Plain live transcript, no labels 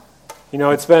You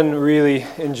know, it's been really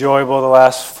enjoyable the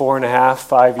last 4.5,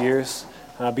 5 years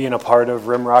being a part of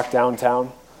Rimrock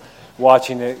downtown,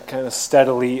 watching it kind of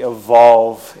steadily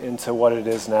evolve into what it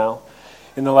is now.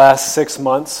 In the last 6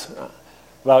 months,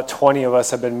 about 20 of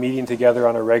us have been meeting together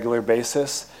on a regular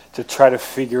basis to try to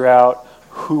figure out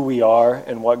who we are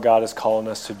and what God is calling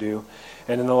us to do.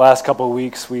 And in the last couple of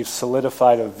weeks, we've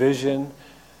solidified a vision,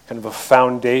 kind of a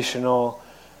foundational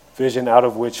vision out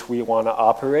of which we want to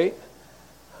operate.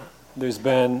 There's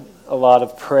been a lot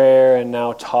of prayer and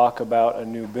now talk about a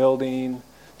new building,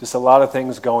 just a lot of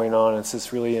things going on. It's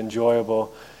just really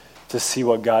enjoyable to see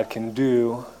what God can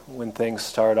do when things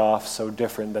start off so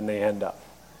different than they end up.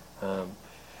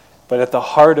 But at the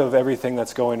heart of everything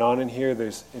that's going on in here,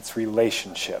 it's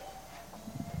relationship.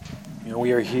 You know,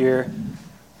 we are here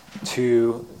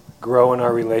to grow in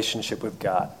our relationship with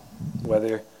God.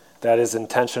 Whether that is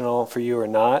intentional for you or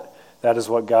not, that is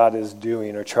what God is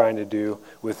doing or trying to do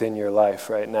within your life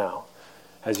right now.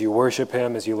 As you worship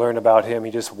Him, as you learn about Him,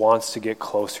 He just wants to get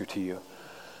closer to you.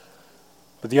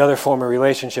 But the other form of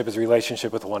relationship is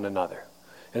relationship with one another.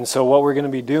 And so what we're going to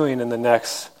be doing in the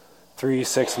next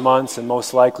 3-6 months, and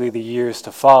most likely the years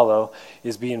to follow,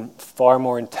 is being far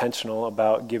more intentional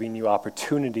about giving you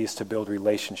opportunities to build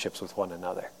relationships with one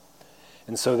another.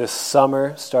 And so this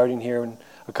summer, starting here in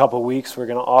a couple weeks, we're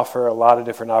going to offer a lot of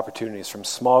different opportunities, from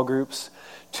small groups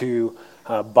to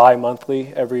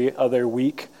bi-monthly, every other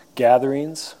week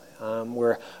gatherings,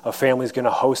 where a family's going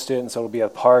to host it, and so it'll be at a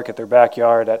park, at their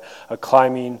backyard, at a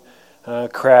climbing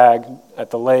crag, at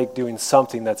the lake, doing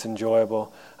something that's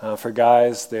enjoyable. For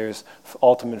guys, there's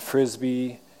ultimate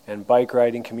frisbee and bike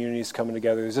riding communities coming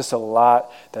together. There's just a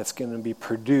lot that's going to be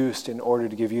produced in order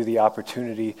to give you the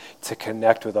opportunity to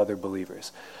connect with other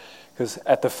believers. Because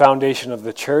at the foundation of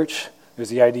the church, there's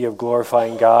the idea of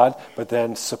glorifying God, but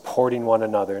then supporting one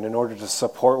another. And in order to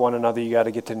support one another, you got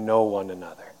to get to know one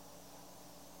another.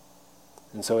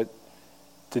 And so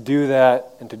to do that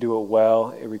and to do it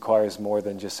well, it requires more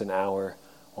than just an hour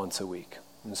once a week.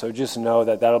 And so just know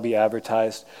that that'll be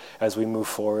advertised as we move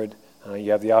forward.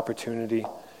 You have the opportunity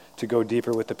to go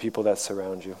deeper with the people that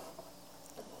surround you.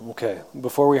 Okay,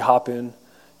 before we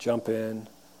jump in,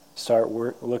 start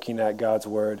looking at God's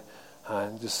Word,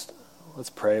 just let's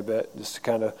pray a bit, just to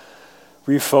kind of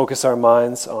refocus our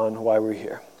minds on why we're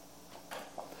here.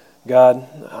 God,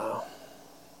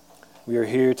 we are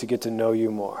here to get to know you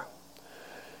more.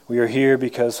 We are here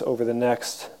because over the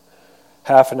next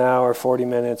half an hour, 40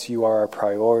 minutes, you are our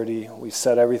priority. We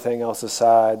set everything else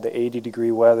aside, the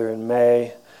 80-degree weather in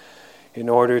May, in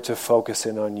order to focus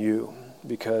in on you,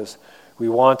 because we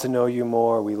want to know you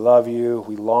more, we love you,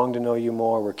 we long to know you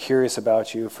more, we're curious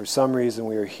about you. For some reason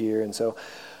we are here, and so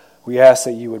we ask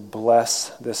that you would bless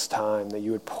this time, that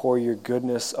you would pour your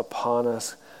goodness upon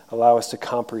us, allow us to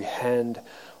comprehend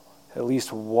at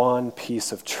least one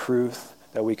piece of truth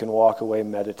that we can walk away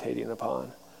meditating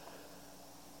upon.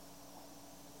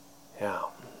 Yeah,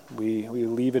 we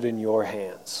leave it in your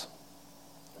hands.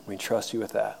 We trust you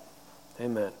with that.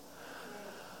 Amen.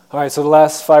 All right, so the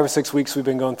last 5 or 6 weeks we've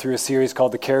been going through a series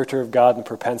called The Character of God and the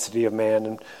Propensity of Man.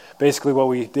 And basically what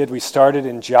we did, we started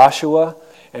in Joshua,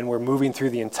 and we're moving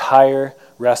through the entire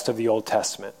rest of the Old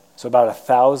Testament. So about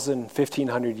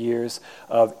 1,500 years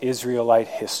of Israelite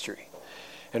history.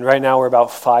 And right now we're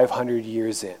about 500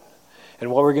 years in. And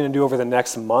what we're going to do over the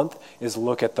next month is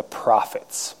look at the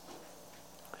prophets.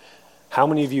 How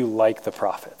many of you like the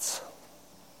prophets?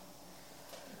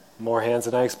 More hands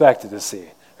than I expected to see.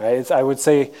 Right? I would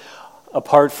say,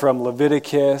 apart from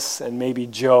Leviticus and maybe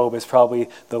Job, is probably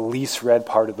the least read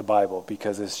part of the Bible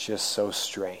because it's just so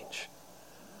strange.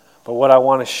 But what I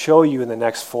want to show you in the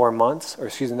next 4 months,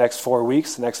 next 4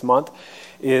 weeks, the next month,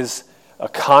 is a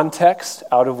context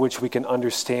out of which we can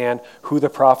understand who the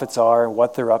prophets are and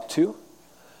what they're up to.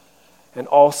 And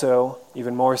also,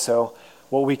 even more so,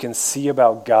 what we can see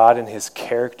about God and His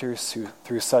characters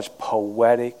through such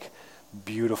poetic,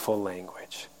 beautiful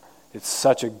language. It's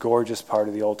such a gorgeous part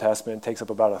of the Old Testament. It takes up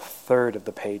about 1/3 of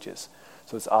the pages.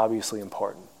 So it's obviously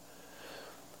important.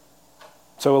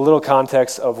 So a little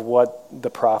context of what the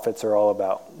prophets are all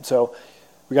about. So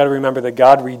we got to remember that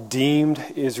God redeemed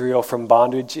Israel from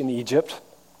bondage in Egypt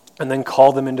and then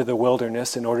called them into the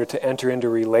wilderness in order to enter into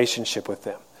relationship with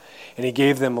them. And He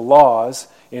gave them laws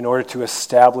in order to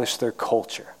establish their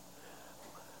culture,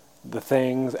 the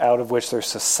things out of which their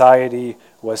society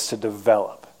was to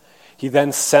develop. He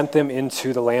then sent them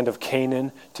into the land of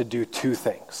Canaan to do 2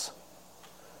 things.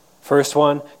 First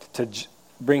one, to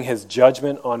bring His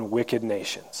judgment on wicked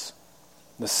nations.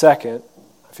 The second,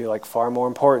 I feel like far more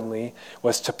importantly,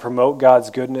 was to promote God's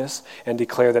goodness and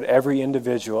declare that every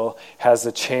individual has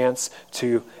the chance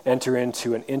to enter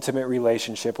into an intimate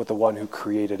relationship with the one who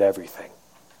created everything.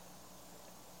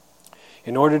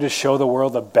 In order to show the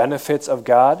world the benefits of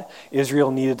God,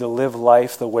 Israel needed to live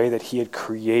life the way that he had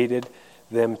created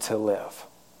them to live.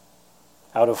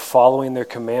 Out of following their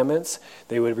commandments,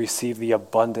 they would receive the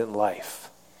abundant life.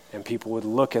 And people would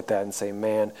look at that and say,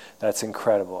 man, that's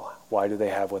incredible. Why do they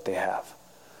have what they have?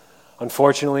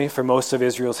 Unfortunately, for most of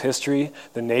Israel's history,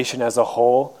 the nation as a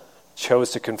whole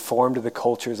chose to conform to the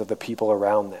cultures of the people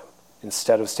around them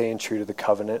instead of staying true to the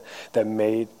covenant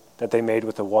that they made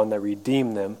with the one that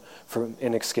redeemed them from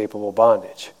inescapable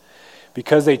bondage.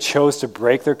 Because they chose to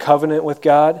break their covenant with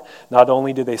God, not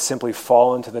only did they simply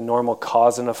fall into the normal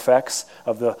cause and effects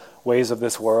of the ways of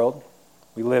this world,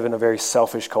 we live in a very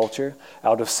selfish culture.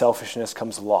 Out of selfishness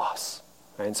comes loss.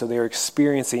 Right? And so they were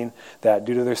experiencing that.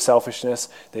 Due to their selfishness,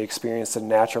 they experienced a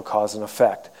natural cause and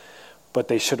effect. But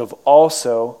they should have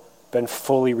also been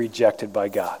fully rejected by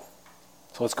God.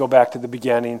 So let's go back to the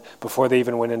beginning, before they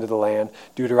even went into the land.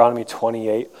 Deuteronomy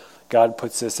 28, God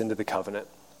puts this into the covenant.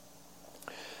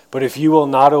 But if you will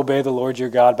not obey the Lord your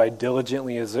God by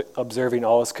diligently observing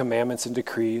all his commandments and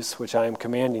decrees, which I am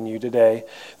commanding you today,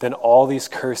 then all these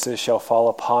curses shall fall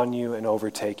upon you and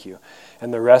overtake you.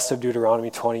 And the rest of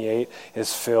Deuteronomy 28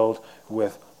 is filled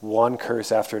with one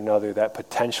curse after another that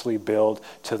potentially build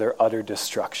to their utter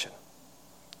destruction.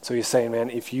 So he's saying, man,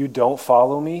 if you don't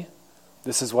follow me,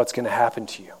 this is what's going to happen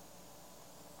to you.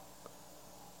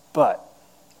 But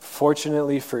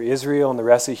fortunately for Israel and the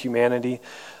rest of humanity,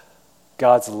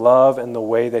 God's love and the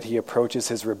way that he approaches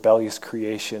his rebellious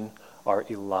creation are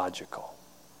illogical.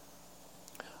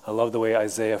 I love the way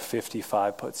Isaiah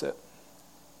 55 puts it.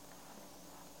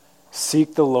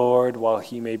 Seek the Lord while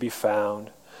he may be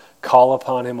found. Call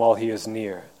upon him while he is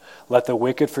near. Let the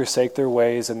wicked forsake their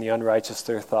ways and the unrighteous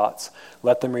their thoughts.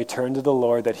 Let them return to the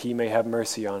Lord that he may have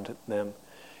mercy on them.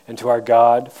 And to our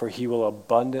God, for he will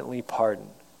abundantly pardon.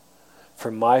 For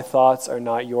my thoughts are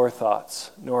not your thoughts,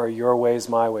 nor are your ways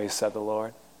my ways, said the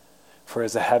Lord. For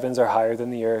as the heavens are higher than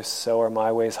the earth, so are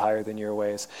my ways higher than your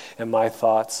ways, and my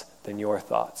thoughts than your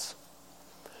thoughts.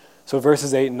 So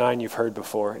verses 8 and 9 you've heard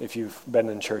before, if you've been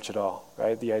in church at all,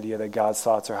 right? The idea that God's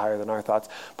thoughts are higher than our thoughts.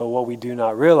 But what we do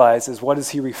not realize is, what is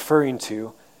he referring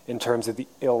to in terms of the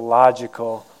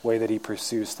illogical way that he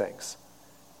pursues things?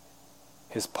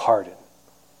 His pardon.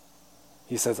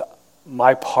 He says,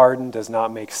 my pardon does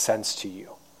not make sense to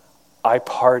you. I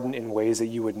pardon in ways that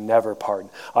you would never pardon.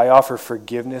 I offer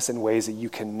forgiveness in ways that you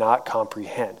cannot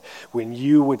comprehend. When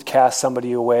you would cast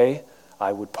somebody away,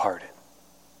 I would pardon.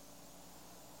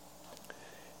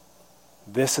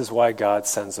 This is why God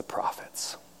sends the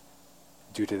prophets.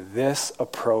 Due to this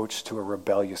approach to a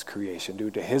rebellious creation, due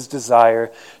to his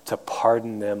desire to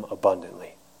pardon them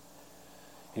abundantly.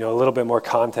 You know, a little bit more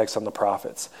context on the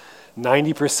prophets.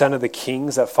 90% of the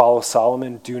kings that follow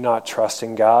Solomon do not trust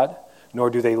in God, nor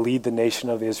do they lead the nation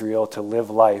of Israel to live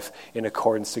life in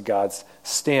accordance to God's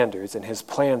standards and his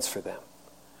plans for them.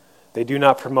 They do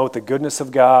not promote the goodness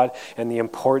of God and the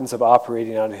importance of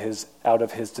operating out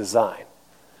of his design.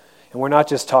 And we're not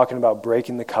just talking about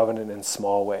breaking the covenant in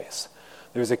small ways.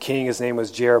 There was a king, his name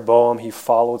was Jeroboam. He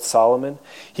followed Solomon.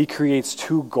 He creates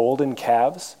 2 golden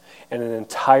calves and an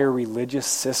entire religious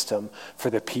system for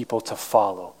the people to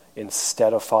follow,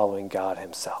 instead of following God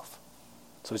himself.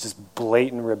 So it's just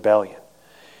blatant rebellion.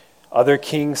 Other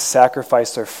kings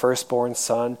sacrificed their firstborn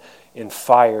son in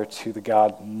fire to the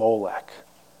god Molech,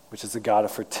 which is the god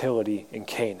of fertility in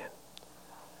Canaan.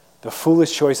 The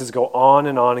foolish choices go on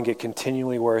and get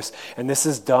continually worse, and this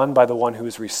is done by the one who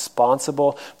is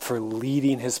responsible for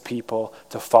leading his people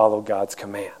to follow God's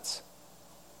commands.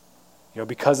 You know,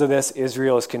 because of this,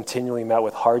 Israel is continually met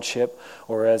with hardship,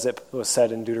 or as it was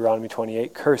said in Deuteronomy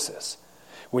 28, curses.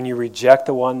 When you reject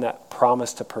the one that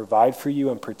promised to provide for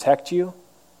you and protect you,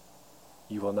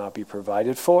 you will not be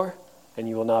provided for, and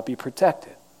you will not be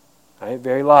protected. Right?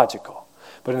 Very logical.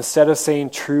 But instead of staying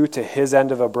true to his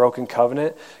end of a broken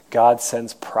covenant, God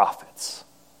sends prophets.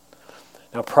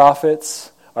 Now,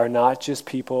 prophets are not just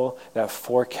people that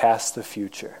forecast the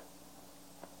future.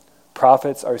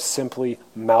 Prophets are simply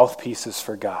mouthpieces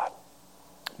for God.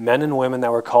 Men and women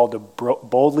that were called to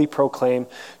boldly proclaim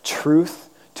truth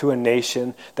to a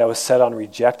nation that was set on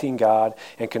rejecting God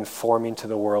and conforming to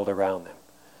the world around them.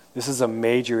 This is a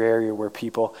major area where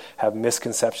people have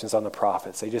misconceptions on the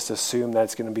prophets. They just assume that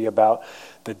it's going to be about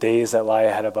the days that lie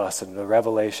ahead of us and the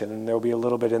revelation, and there'll be a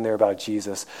little bit in there about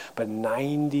Jesus. But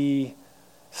 96%,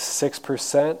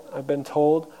 I've been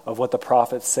told, of what the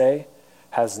prophets say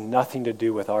has nothing to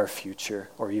do with our future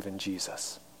or even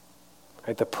Jesus.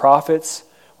 Right? The prophets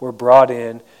were brought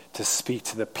in to speak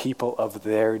to the people of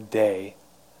their day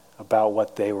about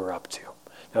what they were up to.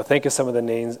 Now think of some of the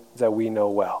names that we know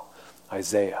well.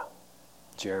 Isaiah,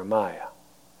 Jeremiah,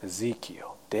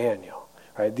 Ezekiel, Daniel.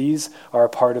 Right? These are a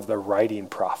part of the writing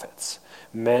prophets,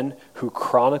 men who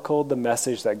chronicled the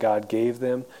message that God gave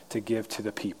them to give to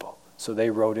the people. So they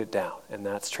wrote it down, and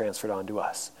that's transferred on to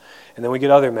us. And then we get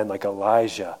other men like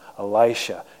Elijah,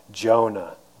 Elisha,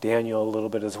 Jonah, Daniel a little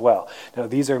bit as well. Now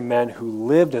these are men who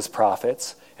lived as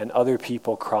prophets, and other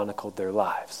people chronicled their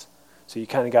lives. So you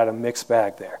kind of got a mixed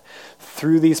bag there.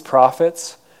 Through these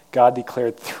prophets, God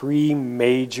declared three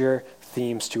major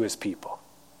themes to his people.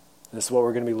 This is what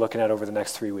we're going to be looking at over the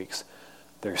next 3 weeks.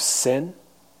 Their sin,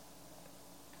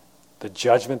 the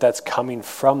judgment that's coming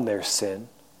from their sin,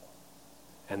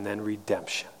 and then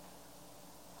redemption.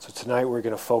 So tonight we're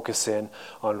going to focus in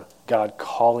on God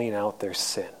calling out their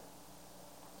sin.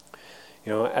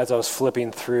 You know, as I was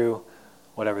flipping through,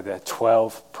 the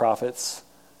 12 prophets,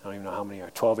 I don't even know how many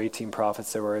are, 12, 18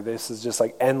 prophets there were. This is just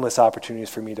like endless opportunities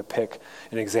for me to pick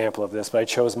an example of this. But I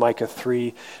chose Micah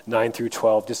 3, 9 through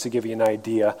 12, just to give you an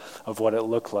idea of what it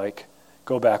looked like.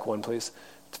 Go back one, please,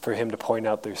 for him to point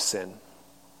out their sin.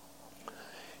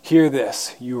 Hear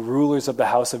this, you rulers of the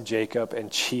house of Jacob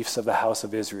and chiefs of the house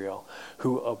of Israel,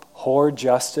 who abhor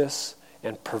justice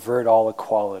and pervert all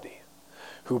equality,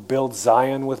 who build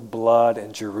Zion with blood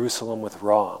and Jerusalem with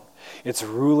wrong. Its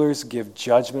rulers give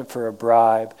judgment for a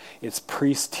bribe, its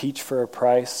priests teach for a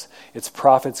price, its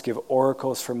prophets give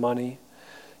oracles for money,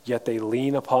 yet they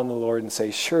lean upon the Lord and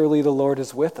say, surely the Lord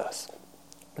is with us.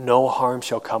 No harm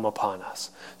shall come upon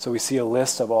us. So we see a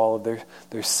list of all of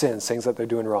their sins, things that they're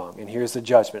doing wrong. And here's the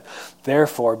judgment.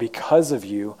 Therefore, because of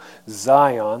you,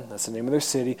 Zion, that's the name of their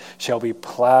city, shall be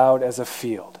plowed as a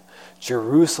field.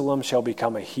 Jerusalem shall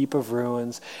become a heap of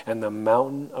ruins, and the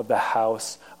mountain of the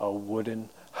house a wooden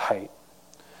height.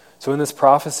 So in this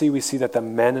prophecy, we see that the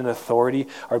men in authority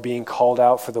are being called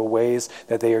out for the ways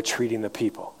that they are treating the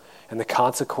people. And the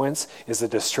consequence is the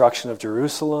destruction of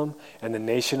Jerusalem and the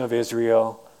nation of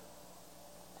Israel.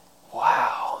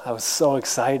 Wow, that was so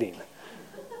exciting.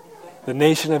 The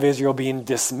nation of Israel being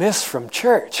dismissed from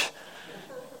church.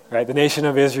 Right? The nation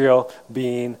of Israel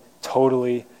being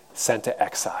totally sent to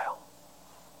exile.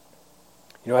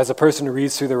 You know, as a person who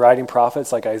reads through the writing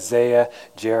prophets like Isaiah,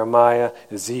 Jeremiah,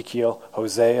 Ezekiel,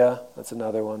 Hosea, that's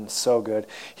another one, so good,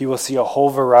 he will see a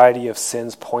whole variety of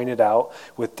sins pointed out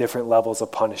with different levels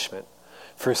of punishment.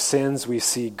 For sins, we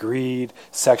see greed,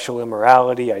 sexual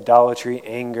immorality, idolatry,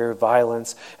 anger,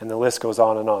 violence, and the list goes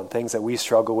on, things that we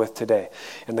struggle with today.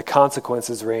 And the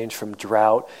consequences range from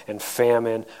drought and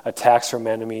famine, attacks from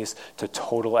enemies, to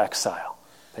total exile,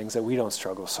 things that we don't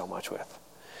struggle so much with.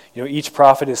 You know, each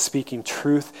prophet is speaking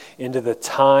truth into the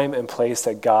time and place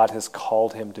that God has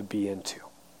called him to be into.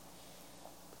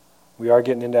 We are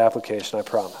getting into application, I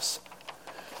promise.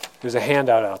 There's a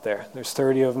handout out there. There's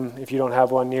 30 of them. If you don't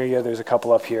have one near you, there's a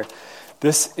couple up here.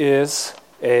 This is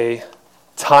a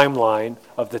timeline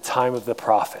of the time of the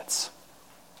prophets.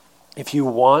 If you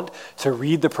want to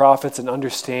read the prophets and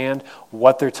understand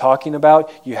what they're talking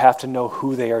about, you have to know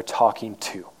who they are talking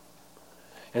to.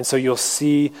 And so you'll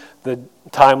see the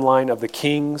timeline of the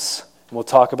kings. And we'll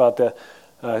talk about the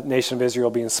nation of Israel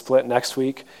being split next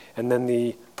week. And then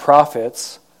the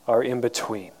prophets are in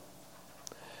between.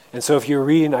 And so if you're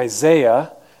reading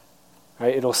Isaiah,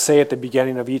 right, it'll say at the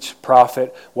beginning of each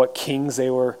prophet what kings they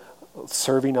were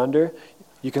serving under.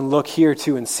 You can look here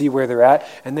too and see where they're at.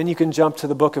 And then you can jump to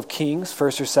the book of Kings,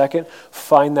 1st or 2nd,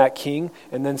 find that king,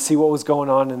 and then see what was going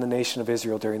on in the nation of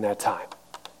Israel during that time.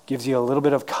 Gives you a little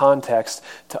bit of context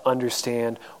to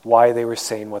understand why they were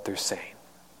saying what they're saying.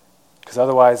 Because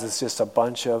otherwise it's just a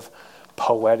bunch of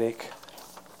poetic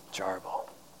jarble.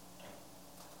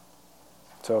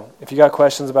 So if you got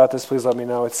questions about this, please let me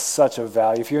know. It's such a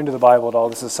value. If you're into the Bible at all,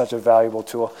 this is such a valuable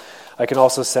tool. I can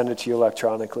also send it to you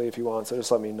electronically if you want, so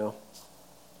just let me know.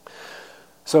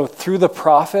 So through the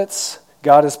prophets,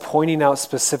 God is pointing out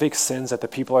specific sins that the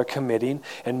people are committing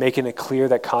and making it clear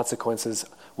that consequences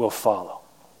will follow.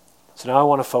 So now I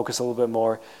want to focus a little bit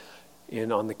more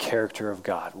in on the character of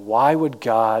God. Why would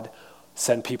God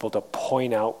send people to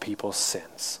point out people's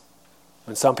sins?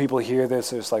 When some people hear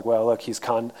this, it's like, well, look, he's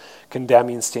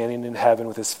condemning, standing in heaven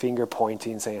with his finger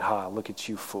pointing, saying, look at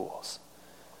you fools.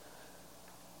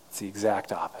 It's the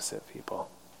exact opposite, people.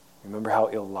 Remember how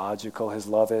illogical his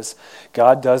love is?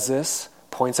 God does this,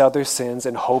 points out their sins,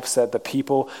 in hopes that the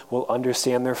people will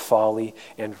understand their folly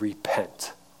and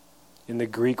repent. In the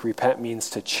Greek, repent means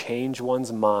to change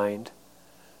one's mind,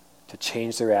 to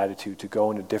change their attitude, to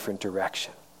go in a different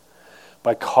direction.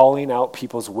 By calling out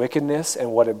people's wickedness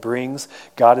and what it brings,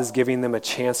 God is giving them a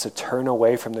chance to turn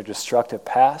away from their destructive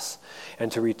past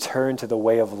and to return to the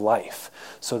way of life.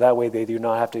 So that way they do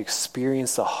not have to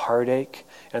experience the heartache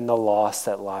and the loss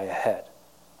that lie ahead.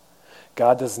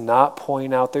 God does not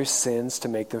point out their sins to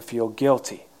make them feel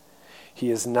guilty.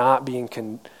 He is not being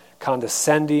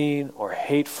condescending or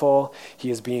hateful.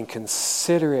 He is being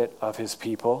considerate of his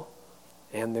people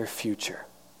and their future.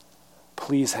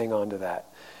 Please hang on to that.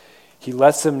 He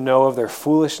lets them know of their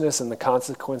foolishness and the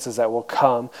consequences that will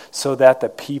come so that the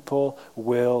people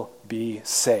will be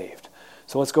saved.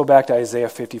 So let's go back to Isaiah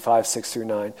 55,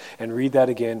 6-9 and read that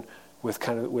again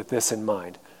with this in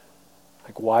mind.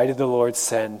 Like, why did the Lord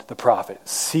send the prophet?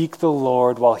 Seek the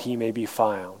Lord while he may be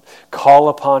found. Call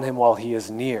upon him while he is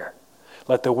near.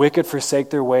 Let the wicked forsake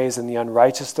their ways and the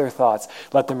unrighteous their thoughts.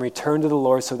 Let them return to the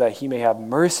Lord so that he may have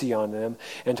mercy on them,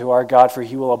 and to our God, for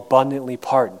he will abundantly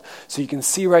pardon. So you can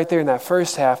see right there in that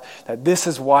first half that this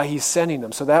is why he's sending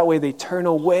them. So that way they turn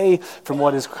away from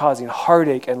what is causing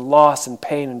heartache and loss and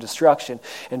pain and destruction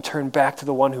and turn back to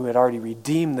the one who had already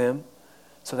redeemed them.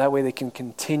 So that way they can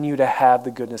continue to have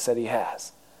the goodness that he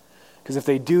has. Because if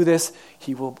they do this,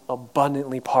 he will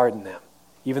abundantly pardon them.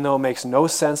 Even though it makes no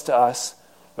sense to us,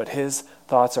 but his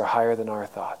thoughts are higher than our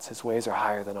thoughts. His ways are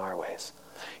higher than our ways.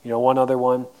 One other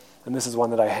one, and this is one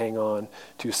that I hang on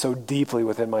to so deeply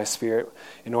within my spirit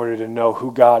in order to know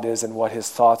who God is and what his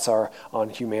thoughts are on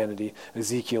humanity.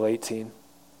 Ezekiel 18.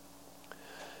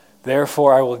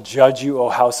 Therefore I will judge you, O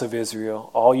house of Israel,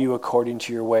 all you according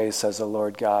to your ways, says the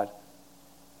Lord God.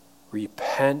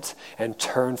 Repent and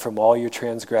turn from all your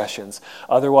transgressions.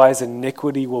 Otherwise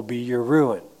iniquity will be your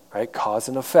ruin. Right? Cause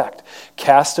and effect.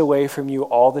 Cast away from you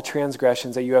all the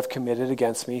transgressions that you have committed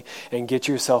against me, and get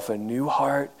yourself a new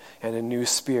heart and a new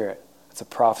spirit. That's a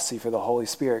prophecy for the Holy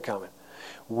Spirit coming.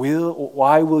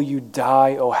 Why will you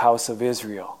die, O house of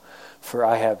Israel? For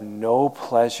I have no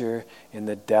pleasure in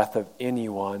the death of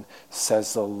anyone,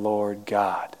 says the Lord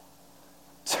God.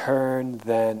 Turn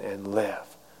then and live.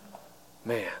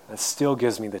 Man, that still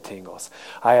gives me the tingles.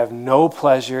 I have no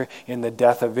pleasure in the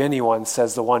death of anyone,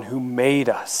 says the one who made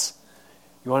us.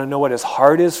 You want to know what his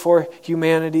heart is for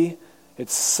humanity?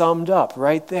 It's summed up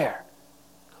right there.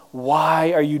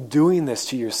 Why are you doing this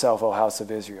to yourself, O house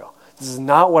of Israel? This is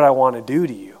not what I want to do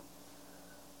to you.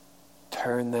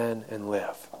 Turn then and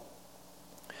live.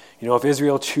 If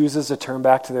Israel chooses to turn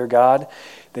back to their God,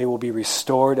 they will be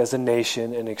restored as a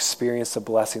nation and experience the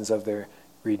blessings of their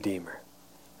Redeemer.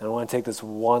 And I want to take this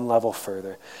one level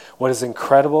further. What is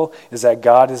incredible is that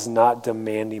God is not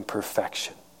demanding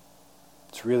perfection.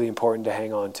 It's really important to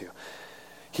hang on to.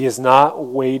 He is not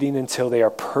waiting until they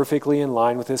are perfectly in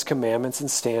line with his commandments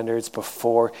and standards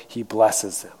before he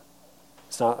blesses them.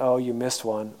 It's not, oh, you missed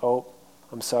one. Oh,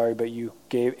 I'm sorry, but you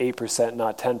gave 8%,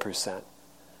 not 10%.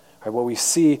 Right, what we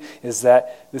see is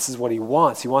that this is what he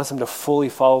wants. He wants them to fully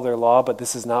follow their law, but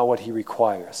this is not what he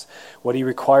requires. What he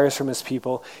requires from his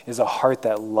people is a heart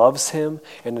that loves him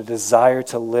and a desire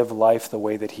to live life the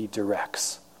way that he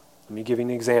directs. Let me give you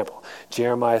an example.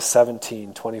 Jeremiah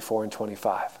 17, 24 and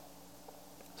 25.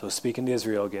 So speaking to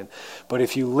Israel again. But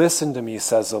if you listen to me,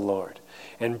 says the Lord,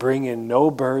 and bring in no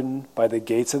burden by the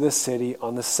gates of the city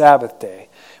on the Sabbath day,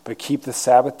 but keep the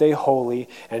Sabbath day holy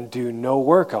and do no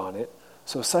work on it.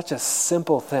 So such a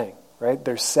simple thing, right?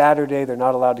 Their Saturday, they're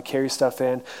not allowed to carry stuff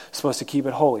in, supposed to keep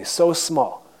it holy. So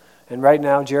small. And right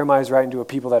now, Jeremiah is writing to a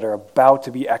people that are about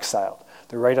to be exiled.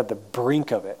 They're right at the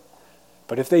brink of it.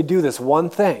 But if they do this one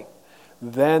thing,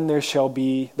 then there shall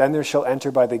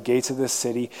enter by the gates of this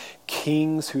city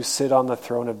kings who sit on the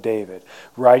throne of David,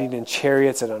 riding in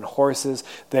chariots and on horses,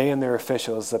 they and their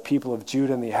officials, the people of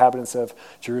Judah and the inhabitants of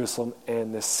Jerusalem,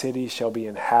 and the city shall be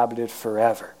inhabited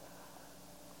forever.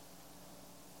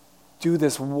 Do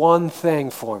this one thing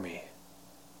for me,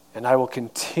 and I will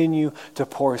continue to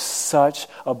pour such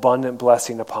abundant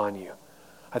blessing upon you.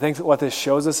 I think that what this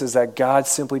shows us is that God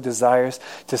simply desires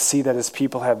to see that his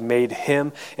people have made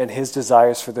him and his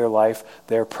desires for their life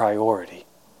their priority.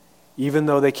 Even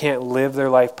though they can't live their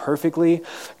life perfectly,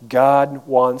 God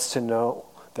wants to know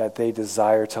that they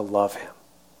desire to love him.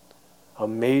 A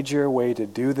major way to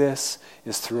do this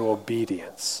is through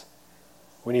obedience.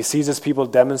 When he sees his people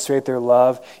demonstrate their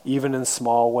love, even in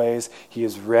small ways, he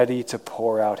is ready to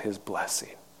pour out his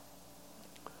blessing.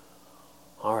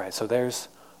 All right, so there's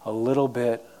a little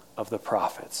bit of the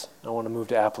prophets. I want to move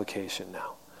to application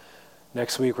now.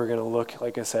 Next week we're going to look,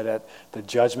 like I said, at the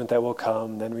judgment that will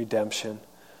come, then redemption.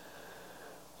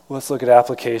 Let's look at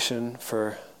application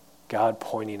for God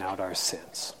pointing out our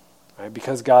sins. Right?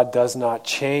 Because God does not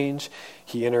change,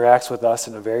 he interacts with us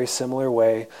in a very similar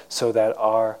way so that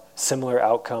our similar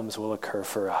outcomes will occur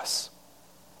for us.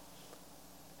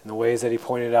 In the ways that he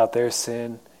pointed out their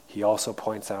sin, he also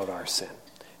points out our sin.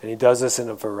 And he does this in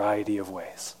a variety of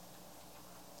ways.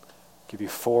 I'll give you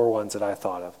 4 ones that I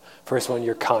thought of. First one,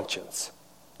 your conscience.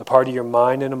 The part of your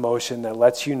mind and emotion that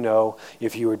lets you know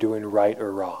if you are doing right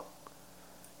or wrong.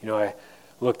 I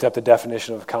looked up the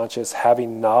definition of conscience,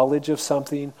 having knowledge of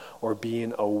something or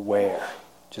being aware,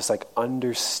 just like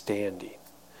understanding.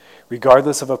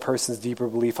 Regardless of a person's deeper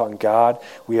belief on God,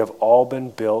 we have all been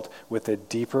built with a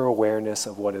deeper awareness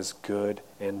of what is good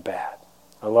and bad.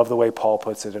 I love the way Paul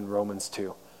puts it in Romans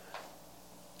 2.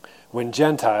 When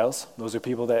Gentiles, those are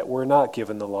people that were not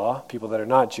given the law, people that are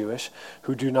not Jewish,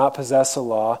 who do not possess the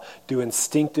law, do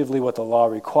instinctively what the law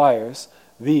requires,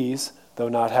 these, though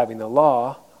not having the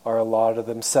law, are a law to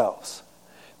themselves.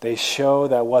 They show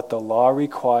that what the law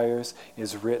requires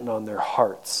is written on their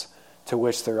hearts, to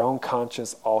which their own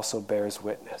conscience also bears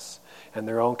witness, and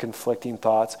their own conflicting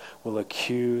thoughts will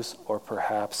accuse or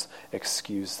perhaps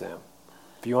excuse them.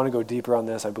 If you want to go deeper on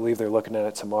this, I believe they're looking at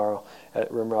it tomorrow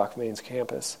at Rimrock Main's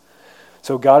campus.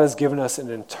 So God has given us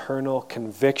an internal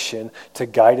conviction to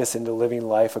guide us into living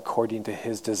life according to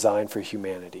his design for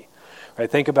humanity.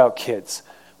 Right? Think about kids.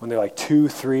 When they're like 2,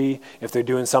 3, if they're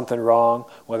doing something wrong,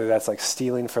 whether that's like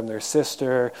stealing from their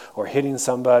sister or hitting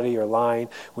somebody or lying,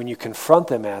 when you confront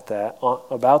them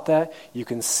about that, you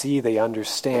can see they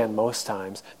understand most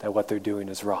times that what they're doing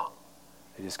is wrong.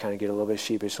 They just kind of get a little bit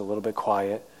sheepish, a little bit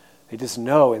quiet. They just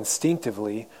know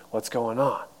instinctively what's going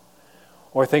on.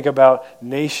 Or think about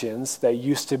nations that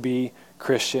used to be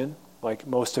Christian, like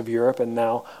most of Europe, and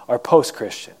now are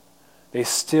post-Christian. They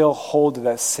still hold to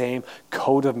that same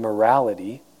code of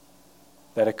morality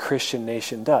that a Christian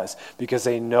nation does, because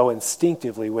they know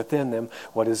instinctively within them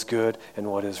what is good and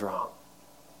what is wrong.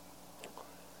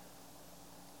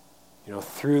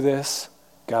 Through this,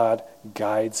 God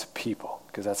guides people,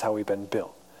 because that's how we've been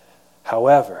built.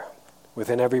 However,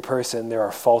 within every person, there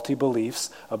are faulty beliefs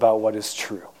about what is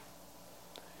true.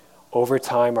 Over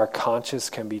time, our conscience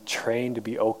can be trained to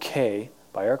be okay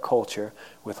by our culture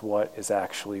with what is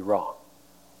actually wrong.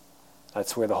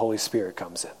 That's where the Holy Spirit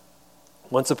comes in.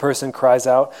 Once a person cries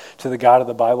out to the God of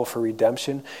the Bible for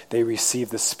redemption, they receive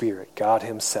the Spirit, God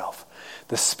himself.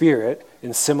 The Spirit,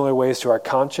 in similar ways to our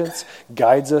conscience,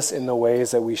 guides us in the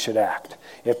ways that we should act.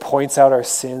 It points out our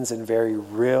sins in very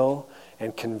real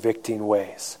and convicting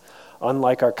ways.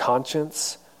 Unlike our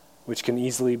conscience, which can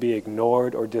easily be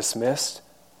ignored or dismissed,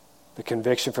 the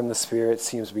conviction from the Spirit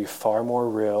seems to be far more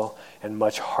real and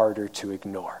much harder to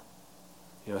ignore.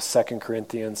 2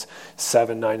 Corinthians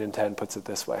 7, 9, and 10 puts it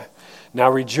this way. Now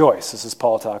rejoice, this is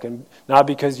Paul talking, not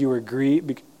because you were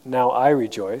grieved, now I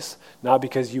rejoice, not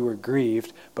because you were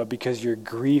grieved, but because your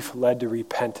grief led to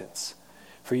repentance.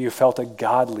 For you felt a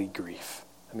godly grief.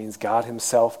 That means God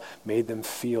himself made them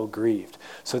feel grieved,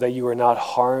 so that you are not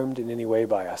harmed in any way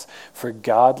by us. For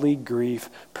godly grief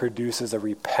produces a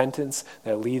repentance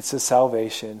that leads to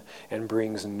salvation and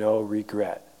brings no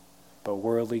regret. But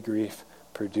worldly grief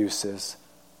produces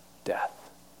death.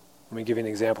 Let me give you an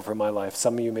example from my life.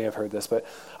 Some of you may have heard this, but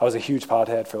I was a huge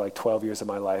pothead for like 12 years of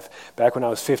my life. Back when I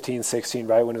was 15, 16,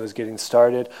 right when it was getting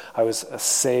started, I was a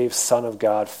saved son of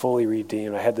God, fully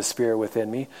redeemed. I had the Spirit within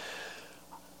me.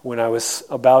 When I was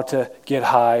about to get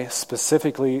high,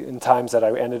 specifically in times that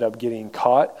I ended up getting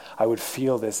caught, I would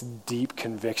feel this deep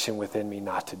conviction within me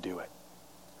not to do it.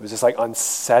 It was just like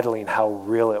unsettling how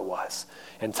real it was.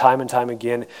 And time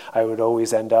again, I would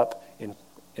always end up in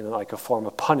like a form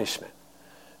of punishment.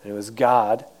 And it was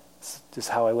God, just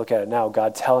how I look at it now,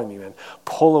 God telling me, man,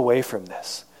 pull away from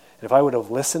this. And if I would have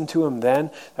listened to him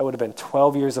then, that would have been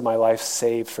 12 years of my life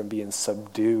saved from being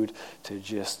subdued to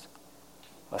just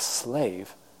a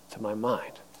slave to my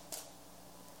mind.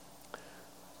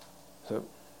 So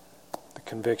the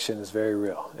conviction is very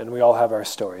real. And we all have our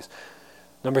stories.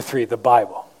 Number 3, the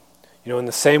Bible. In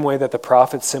the same way that the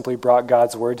prophets simply brought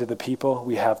God's word to the people,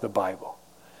 we have the Bible.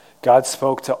 God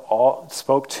spoke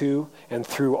to and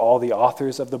through all the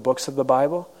authors of the books of the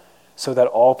Bible so that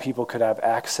all people could have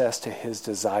access to his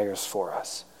desires for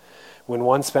us. When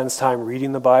one spends time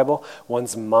reading the Bible,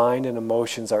 one's mind and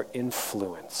emotions are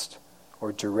influenced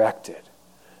or directed.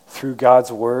 Through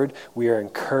God's word, we are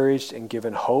encouraged and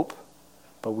given hope,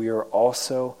 but we are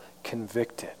also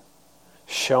convicted,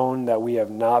 shown that we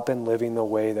have not been living the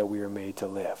way that we were made to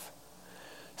live.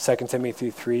 2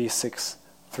 Timothy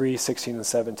 3:16 and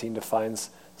 17 defines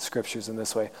scriptures in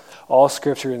this way. All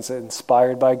scripture is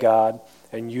inspired by God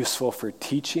and useful for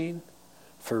teaching,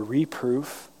 for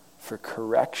reproof, for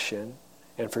correction,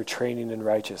 and for training in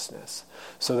righteousness,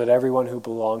 so that everyone who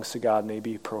belongs to God may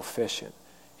be proficient,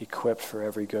 equipped for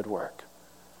every good work.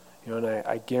 And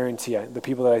I guarantee, the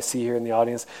people that I see here in the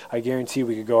audience, I guarantee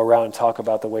we could go around and talk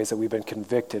about the ways that we've been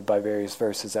convicted by various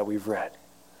verses that we've read.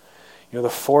 The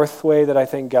fourth way that I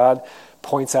think God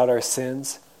points out our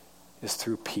sins is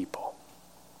through people.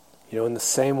 In the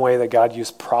same way that God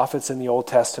used prophets in the Old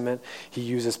Testament, he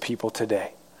uses people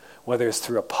today. Whether it's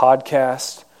through a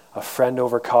podcast, a friend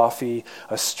over coffee,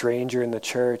 a stranger in the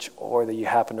church, or that you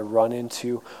happen to run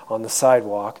into on the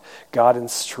sidewalk, God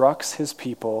instructs his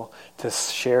people to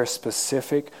share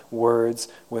specific words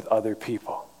with other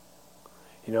people.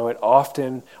 It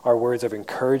often are words of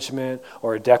encouragement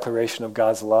or a declaration of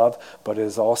God's love, but it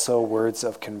is also words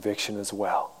of conviction as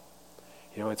well.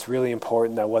 It's really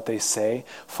important that what they say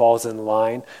falls in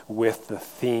line with the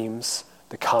themes,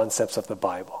 the concepts of the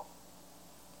Bible.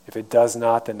 If it does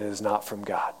not, then it is not from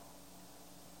God.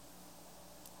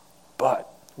 But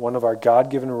one of our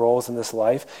God-given roles in this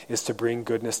life is to bring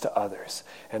goodness to others.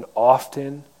 And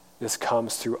often this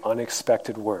comes through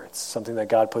unexpected words, something that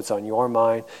God puts on your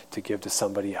mind to give to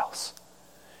somebody else.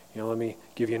 Let me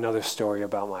give you another story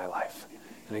about my life.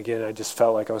 And again, I just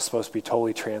felt like I was supposed to be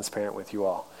totally transparent with you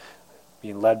all,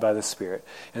 being led by the Spirit.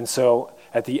 And so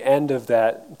at the end of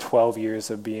that 12 years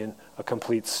of being a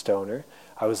complete stoner,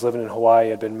 I was living in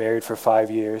Hawaii. I'd been married for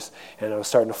 5 years, and I was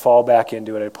starting to fall back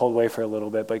into it. I pulled away for a little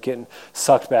bit, but getting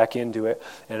sucked back into it,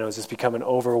 and I was just becoming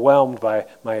overwhelmed by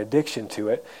my addiction to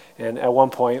it. And at one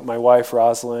point, my wife,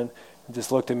 Rosalind,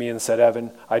 just looked at me and said,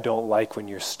 "Evan, I don't like when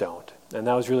you're stoned." And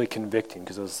that was really convicting,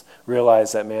 because I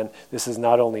realized that, man, this is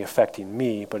not only affecting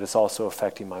me, but it's also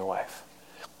affecting my wife.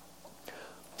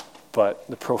 But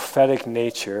the prophetic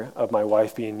nature of my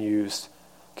wife being used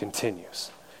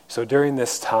continues. So during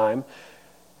this time,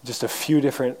 just a few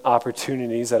different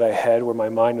opportunities that I had where my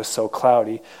mind was so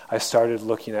cloudy, I started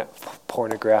looking at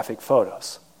pornographic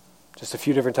photos. Just a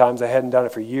few different times. I hadn't done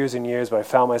it for years and years, but I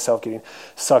found myself getting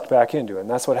sucked back into it. And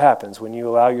that's what happens when you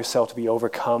allow yourself to be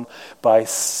overcome by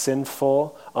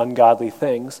sinful, ungodly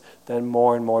things, then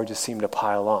more and more just seem to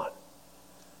pile on. And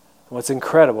what's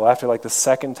incredible, after like the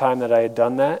second time that I had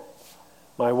done that,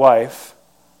 my wife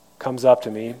comes up to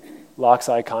me, locks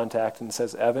eye contact, and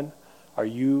says, "Evan, are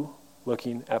you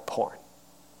looking at porn?"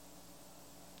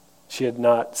 She had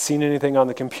not seen anything on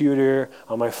the computer,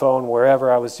 on my phone,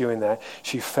 wherever I was doing that.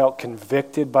 She felt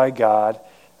convicted by God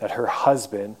that her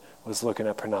husband was looking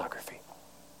at pornography.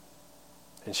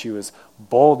 And she was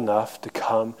bold enough to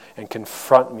come and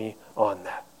confront me on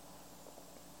that.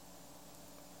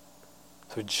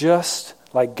 So just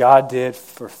like God did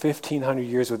for 1,500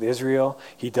 years with Israel,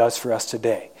 he does for us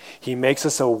today. He makes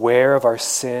us aware of our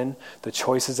sin, the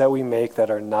choices that we make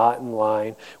that are not in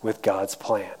line with God's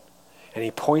plan. And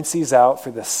he points these out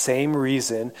for the same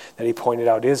reason that he pointed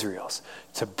out Israel's,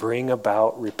 to bring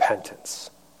about repentance.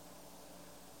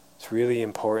 It's really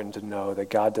important to know that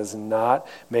God does not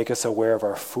make us aware of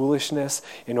our foolishness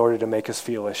in order to make us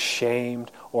feel ashamed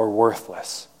or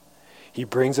worthless. He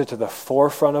brings it to the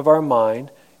forefront of our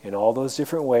mind in all those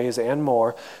different ways and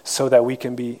more, so that we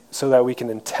can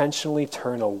intentionally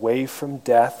turn away from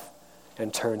death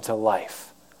and turn to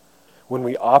life. When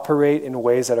we operate in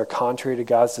ways that are contrary to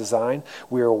God's design,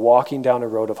 we are walking down a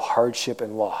road of hardship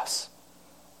and loss.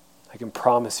 I can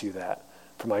promise you that.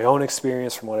 From my own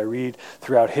experience, from what I read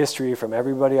throughout history, from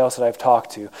everybody else that I've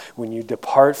talked to, when you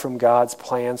depart from God's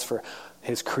plans for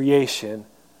his creation,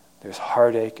 there's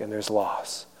heartache and there's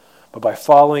loss. But by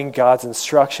following God's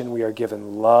instruction, we are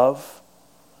given love,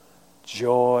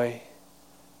 joy,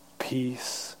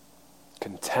 peace,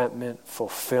 contentment,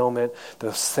 fulfillment,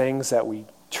 those things that we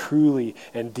truly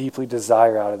and deeply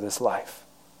desire out of this life.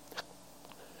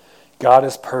 God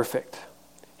is perfect.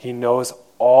 He knows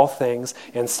all things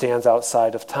and stands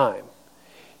outside of time.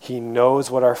 He knows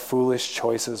what our foolish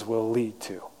choices will lead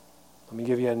to. Let me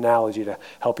give you an analogy to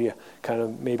help you kind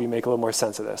of maybe make a little more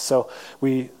sense of this. So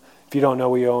if you don't know,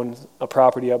 we own a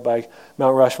property up by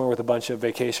Mount Rushmore with a bunch of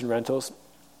vacation rentals.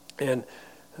 And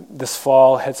this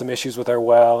fall had some issues with our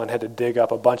well and had to dig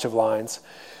up a bunch of lines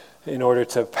in order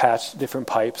to patch different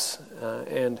pipes.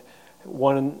 And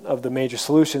one of the major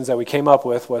solutions that we came up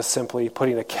with was simply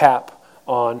putting a cap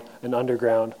on an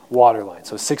underground water line.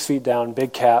 So 6 feet down,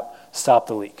 big cap, stop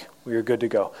the leak. We were good to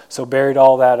go. So buried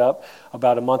all that up.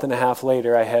 About a month and a half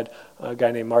later, I had a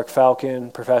guy named Mark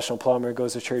Falcon, professional plumber,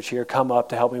 goes to church here, come up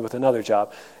to help me with another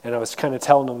job. And I was kind of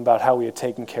telling him about how we had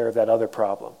taken care of that other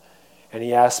problem. And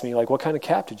he asked me, like, what kind of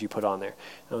cap did you put on there?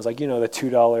 And I was like, the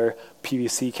 $2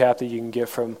 PVC cap that you can get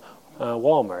from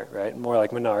Walmart, right? More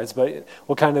like Menards. But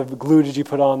what kind of glue did you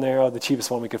put on there? Oh, the cheapest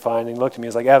one we could find. And he looked at me, he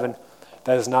was like, Evan,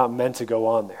 that is not meant to go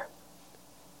on there.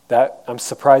 That I'm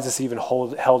surprised it's even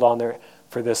held on there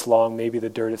for this long. Maybe the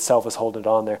dirt itself is holding it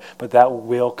on there. But that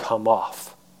will come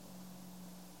off.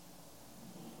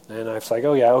 And I was like,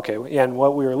 oh, yeah, okay. Yeah, and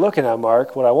what we were looking at,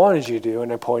 Mark, what I wanted you to do,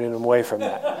 and I pointed him away from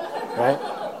that,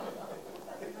 right?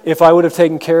 If I would have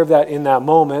taken care of that in that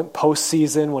moment,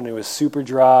 post-season, when it was super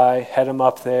dry, had him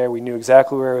up there, we knew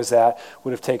exactly where it was at,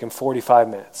 would have taken 45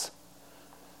 minutes.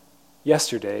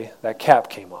 Yesterday, that cap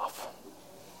came off.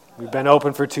 We've been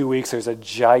open for 2 weeks. There's a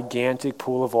gigantic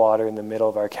pool of water in the middle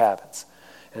of our cabins.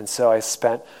 And so I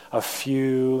spent a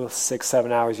few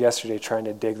 6-7 hours yesterday trying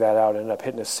to dig that out. Ended up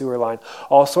hitting a sewer line,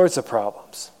 all sorts of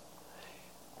problems.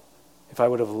 If I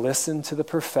would have listened to the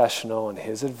professional and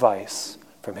his advice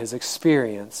from his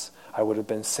experience, I would have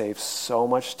been saved so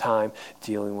much time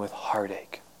dealing with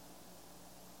heartache.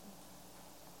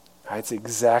 Right? It's the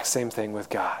exact same thing with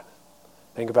God.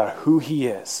 Think about who he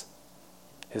is,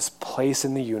 his place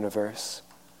in the universe,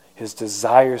 his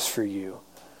desires for you,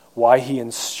 why he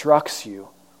instructs you,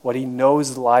 what he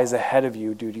knows lies ahead of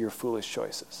you due to your foolish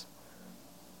choices.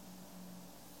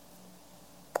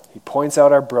 He points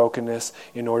out our brokenness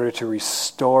in order to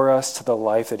restore us to the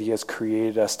life that he has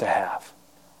created us to have.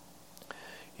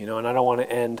 And I don't want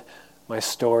to end my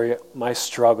story, my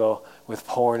struggle with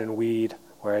porn and weed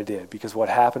where I did, because what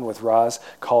happened with Roz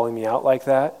calling me out like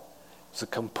that was a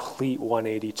complete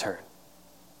 180 turn.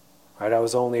 Right? I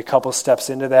was only a couple steps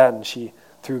into that, and she,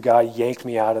 through God, yanked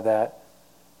me out of that.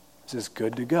 Just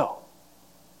good to go.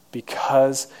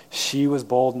 Because she was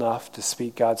bold enough to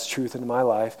speak God's truth into my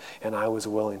life, and I was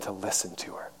willing to listen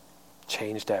to her.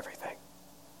 Changed everything.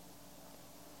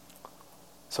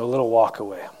 So a little walk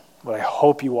away. What I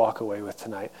hope you walk away with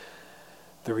tonight.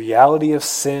 The reality of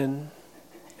sin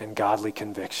and godly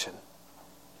conviction.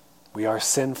 We are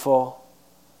sinful,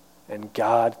 and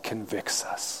God convicts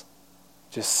us.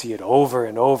 Just see it over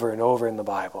and over and over in the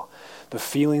Bible. The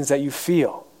feelings that you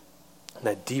feel,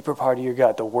 that deeper part of your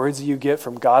gut, the words that you get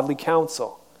from godly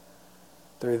counsel,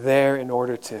 they're there in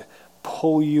order to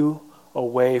pull you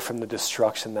away from the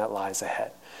destruction that lies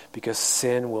ahead. Because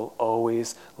sin will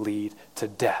always lead to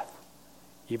death.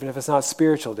 Even if it's not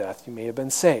spiritual death, you may have been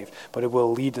saved, but it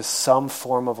will lead to some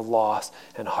form of loss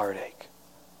and heartache.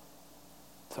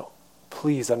 So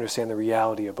please understand the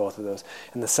reality of both of those.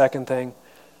 And the second thing,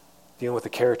 dealing with the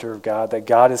character of God, that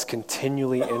God is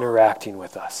continually interacting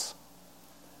with us,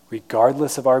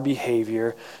 regardless of our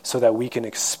behavior, so that we can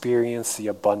experience the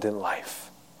abundant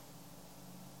life.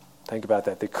 Think about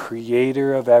that. The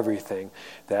creator of everything,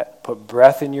 that put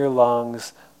breath in your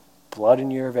lungs, blood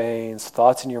in your veins,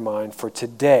 thoughts in your mind, for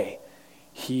today,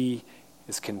 he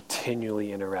is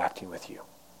continually interacting with you,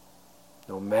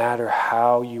 no matter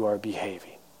how you are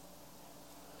behaving.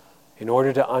 In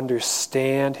order to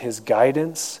understand his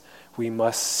guidance, we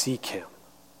must seek him.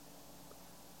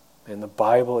 And the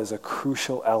Bible is a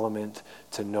crucial element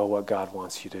to know what God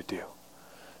wants you to do.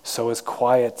 So is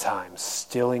quiet time,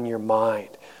 stilling your mind,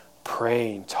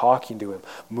 praying, talking to him,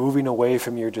 moving away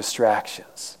from your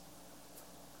distractions.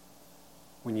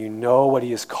 When you know what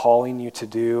he is calling you to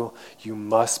do, you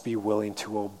must be willing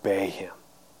to obey him.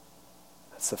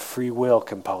 That's the free will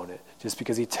component. Just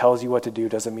because he tells you what to do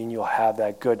doesn't mean you'll have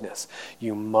that goodness.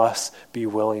 You must be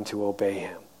willing to obey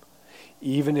him.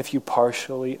 Even if you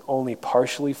only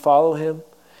partially follow him,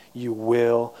 you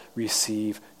will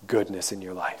receive goodness in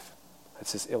your life.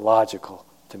 That's just illogical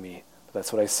to me, but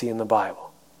that's what I see in the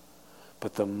Bible.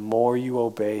 But the more you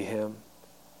obey him,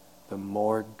 the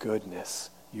more goodness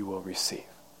you will receive.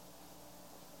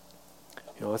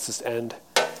 Let's just end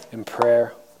in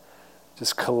prayer,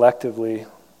 just collectively,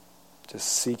 just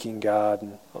seeking God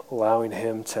and allowing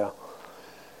him to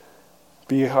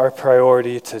be our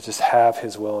priority, to just have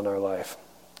his will in our life.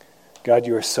 God,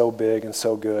 you are so big and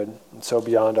so good and so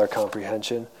beyond our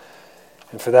comprehension.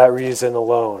 And for that reason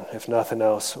alone, if nothing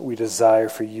else, we desire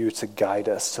for you to guide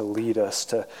us, to lead us,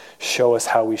 to show us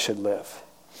how we should live.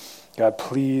 God,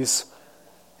 please,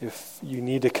 if you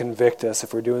need to convict us,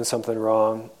 if we're doing something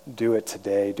wrong, do it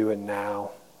today, do it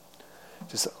now.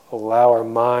 Just allow our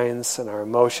minds and our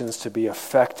emotions to be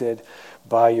affected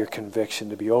by your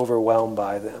conviction, to be overwhelmed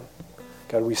by them.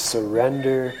 God, we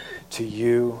surrender to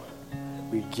you.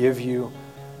 We give you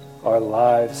our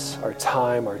lives, our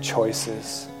time, our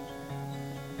choices,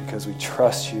 because we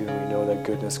trust you and we know that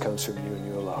goodness comes from you and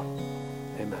you alone.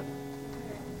 Amen.